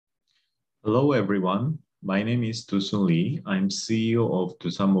Hello, everyone. My name is Doosan Lee. I'm CEO of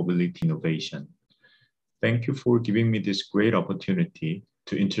Doosan Mobility Innovation. Thank you for giving me this great opportunity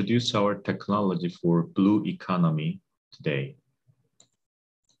to introduce our technology for blue economy today.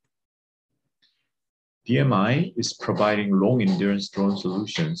 DMI is providing long-endurance drone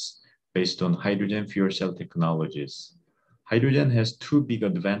solutions based on hydrogen fuel cell technologies. Hydrogen has two big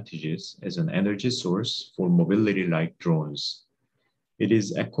advantages as an energy source for mobility like drones. It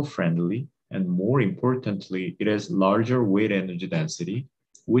is eco-friendly, and more importantly, it has larger weight energy density,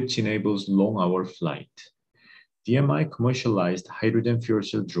 which enables long-hour flight. DMI commercialized hydrogen fuel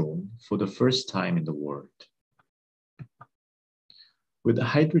cell drone for the first time in the world. With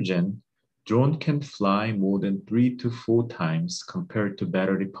hydrogen, drone can fly more than 3 to 4 times compared to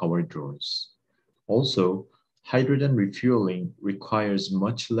battery-powered drones. Also, hydrogen refueling requires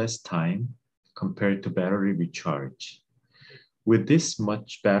much less time compared to battery recharge. With this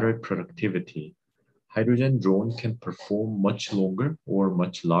much better productivity, hydrogen drone can perform much longer or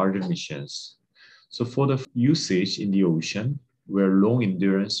much larger missions. So for the usage in the ocean, where long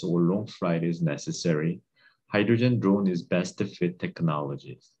endurance or long flight is necessary, hydrogen drone is best fit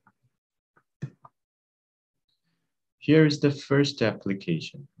technologies. Here is the first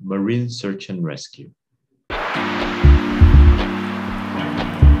application, marine search and rescue.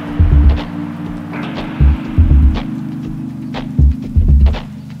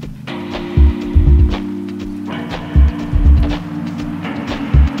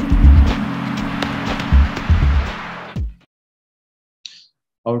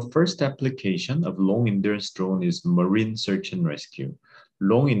 Our first application of long-endurance drone is marine search and rescue.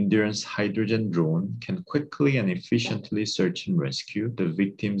 Long-endurance hydrogen drone can quickly and efficiently search and rescue the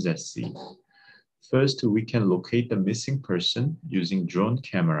victims at sea. First, we can locate the missing person using drone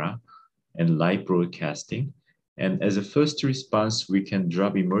camera and live broadcasting. And as a first response, we can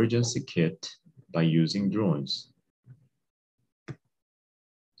drop emergency kit by using drones.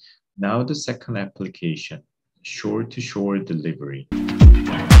 Now the second application, shore-to-shore delivery.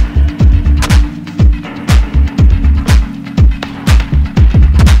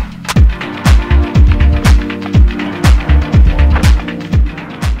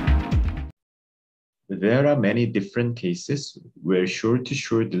 There are many different cases where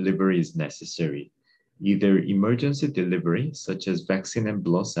shore-to-shore delivery is necessary, either emergency delivery, such as vaccine and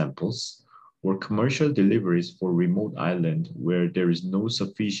blood samples, or commercial deliveries for remote island where there is no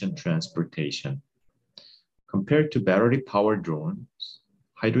sufficient transportation. Compared to battery-powered drones,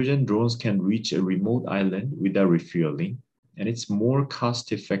 hydrogen drones can reach a remote island without refueling, and it's more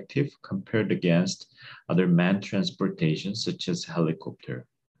cost-effective compared against other manned transportation, such as helicopter.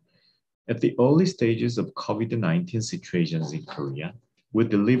 At the early stages of COVID-19 situations in Korea, we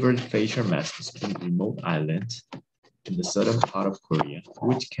delivered facial masks to remote islands in the southern part of Korea,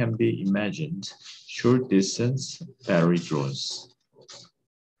 which can be imagined short-distance battery drones.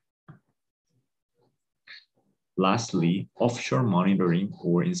 Lastly, offshore monitoring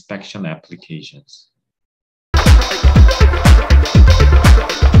or inspection applications.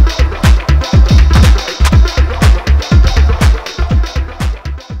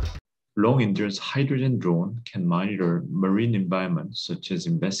 Long-endurance hydrogen drone can monitor marine environments such as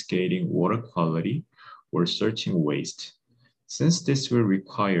investigating water quality or searching waste. Since this will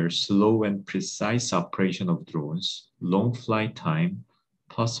require slow and precise operation of drones, long flight time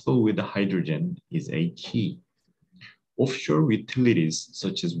possible with the hydrogen is a key. Offshore utilities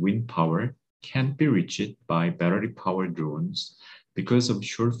such as wind power can't be reached by battery-powered drones because of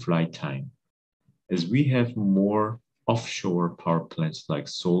short flight time. As we have more offshore power plants like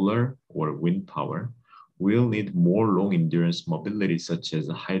solar or wind power, we'll need more long-endurance mobility such as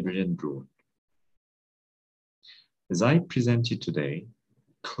a hydrogen drone. As I present you today,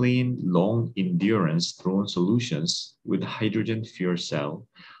 clean, long-endurance drone solutions with hydrogen fuel cell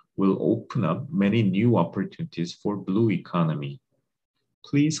will open up many new opportunities for blue economy.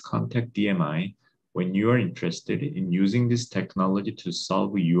 Please contact DMI when you are interested in using this technology to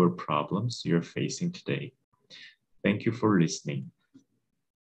solve your problems you're facing today. Thank you for listening.